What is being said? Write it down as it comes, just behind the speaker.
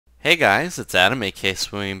Hey guys, it's Adam, aka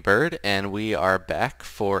Swimming Bird, and we are back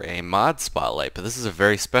for a mod spotlight. But this is a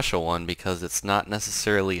very special one because it's not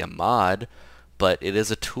necessarily a mod, but it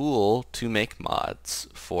is a tool to make mods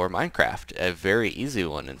for Minecraft. A very easy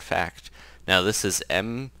one, in fact. Now this is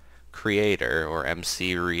MCreator or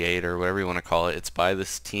MCreator, whatever you want to call it. It's by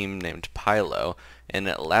this team named Pylo, and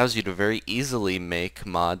it allows you to very easily make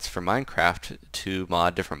mods for Minecraft to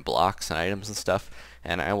mod different blocks and items and stuff.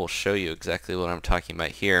 And I will show you exactly what I'm talking about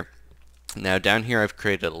here. Now down here I've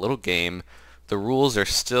created a little game. The rules are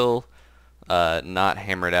still not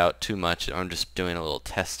hammered out too much. I'm just doing a little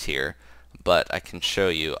test here, but I can show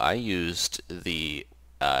you. I used the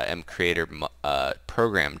MCreator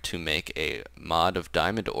program to make a mod of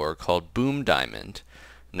diamond ore called Boom Diamond.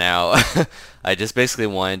 Now, I just basically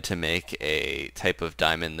wanted to make a type of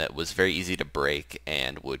diamond that was very easy to break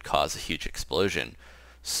and would cause a huge explosion.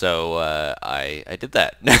 So I did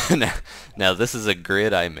that. Now this is a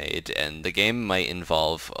grid I made, and the game might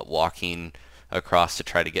involve walking across to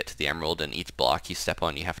try to get to the emerald, and each block you step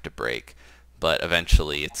on you have to break. But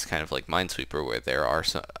eventually it's kind of like Minesweeper, where there are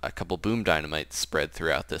a couple boom dynamites spread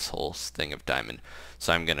throughout this whole thing of diamond.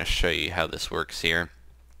 So I'm going to show you how this works here,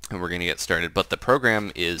 and we're going to get started. But the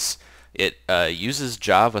program is, it uses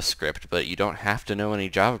JavaScript, but you don't have to know any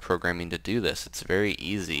Java programming to do this. It's very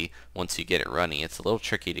easy once you get it running. It's a little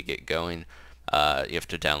tricky to get going. You have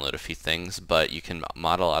to download a few things, but you can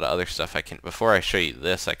model a lot of other stuff. Before I show you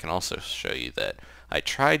this, I can also show you that I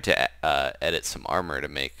tried to edit some armor to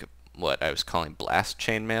make what I was calling blast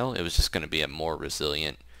chainmail. It was just going to be a more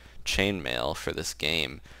resilient chainmail for this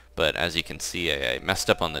game, but as you can see, I messed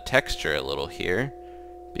up on the texture a little here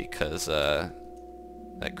because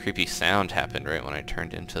that creepy sound happened right when I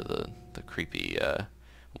turned into the creepy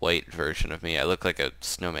white version of me. I look like a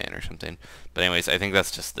snowman or something. But anyways, I think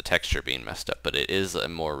that's just the texture being messed up, but it is a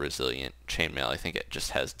more resilient chainmail. I think it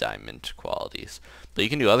just has diamond qualities. But you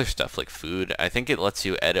can do other stuff like food. I think it lets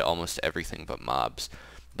you edit almost everything but mobs.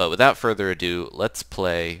 But without further ado, let's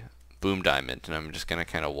play Boom Diamond, and I'm just going to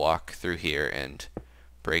kind of walk through here and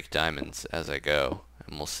break diamonds as I go,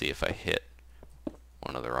 and we'll see if I hit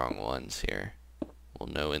one of the wrong ones here. We'll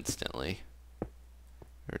know instantly.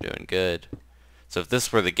 We're doing good. So if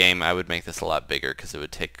this were the game, I would make this a lot bigger because it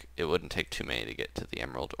wouldn't take too many to get to the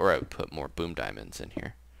emerald, or I would put more boom diamonds in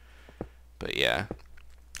here. But yeah,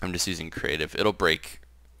 I'm just using creative. It'll break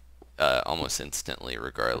almost instantly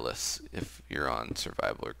regardless if you're on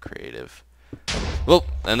survival or creative. Well,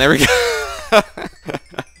 and there we go.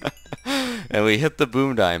 And we hit the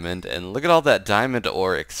boom diamond, and look at all that diamond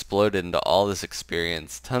ore exploded into all this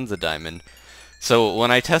experience. Tons of diamond. So when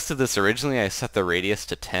I tested this originally, I set the radius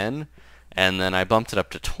to 10, and then I bumped it up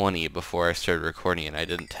to 20 before I started recording, and I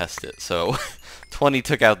didn't test it. So 20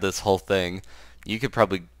 took out this whole thing. You could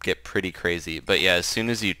probably get pretty crazy. But yeah, as soon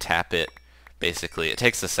as you tap it, basically, it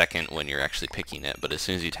takes a second when you're actually picking it, but as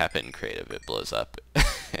soon as you tap it in creative, it blows up.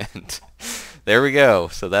 And there we go.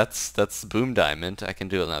 So that's Boom Diamond. I can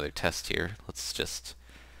do another test here. Let's just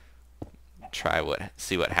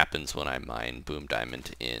see what happens when I mine Boom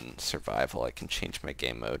Diamond in survival. I can change my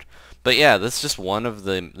game mode. But yeah, this is just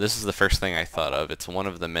this is the first thing I thought of. It's one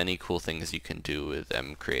of the many cool things you can do with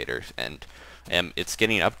MCreator, and it's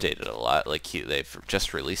getting updated a lot. Like they've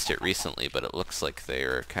just released it recently, but it looks like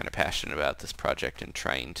they're kind of passionate about this project and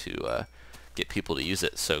trying to get people to use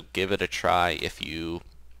it. So give it a try if you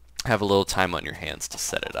have a little time on your hands to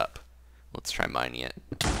set it up. Let's try mining it.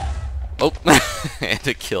 Oh, and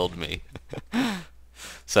it killed me.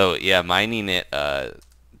 So yeah, mining it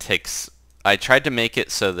takes. I tried to make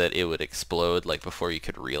it so that it would explode like before you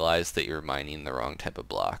could realize that you're mining the wrong type of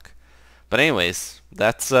block. But anyways,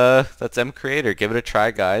 that's MCreator. Give it a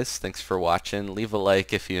try, guys. Thanks for watching. Leave a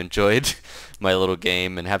like if you enjoyed my little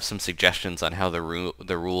game, and have some suggestions on how the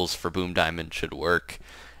rules for Boom Diamond should work.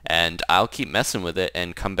 And I'll keep messing with it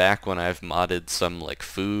and come back when I've modded some like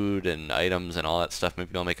food and items and all that stuff.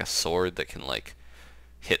 Maybe I'll make a sword that can like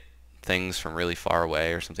hit things from really far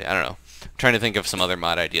away or something. I don't know. I'm trying to think of some other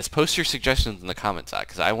mod ideas. Post your suggestions in the comments,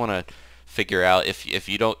 because I want to figure out if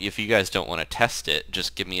you guys don't want to test it,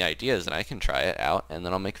 just give me ideas and I can try it out, and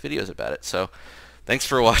then I'll make videos about it. So thanks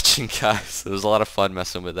for watching, guys. It was a lot of fun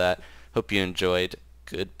messing with that. Hope you enjoyed.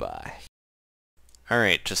 Goodbye.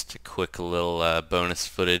 Alright, just a quick little bonus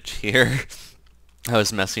footage here. I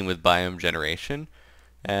was messing with biome generation,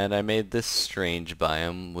 and I made this strange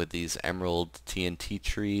biome with these emerald TNT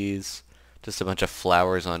trees, just a bunch of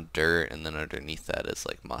flowers on dirt, and then underneath that is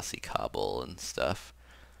like mossy cobble and stuff.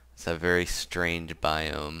 It's a very strange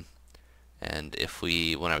biome, and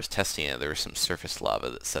when I was testing it, there was some surface lava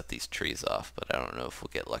that set these trees off, but I don't know if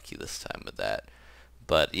we'll get lucky this time with that.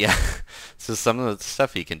 But yeah, so some of the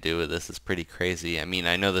stuff you can do with this is pretty crazy. I mean,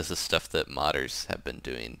 I know this is stuff that modders have been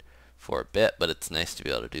doing for a bit, but it's nice to be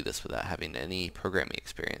able to do this without having any programming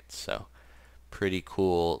experience. So pretty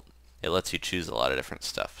cool. It lets you choose a lot of different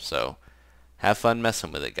stuff. So have fun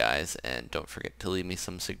messing with it, guys, and don't forget to leave me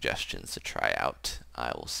some suggestions to try out.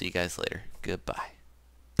 I will see you guys later.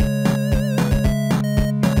 Goodbye.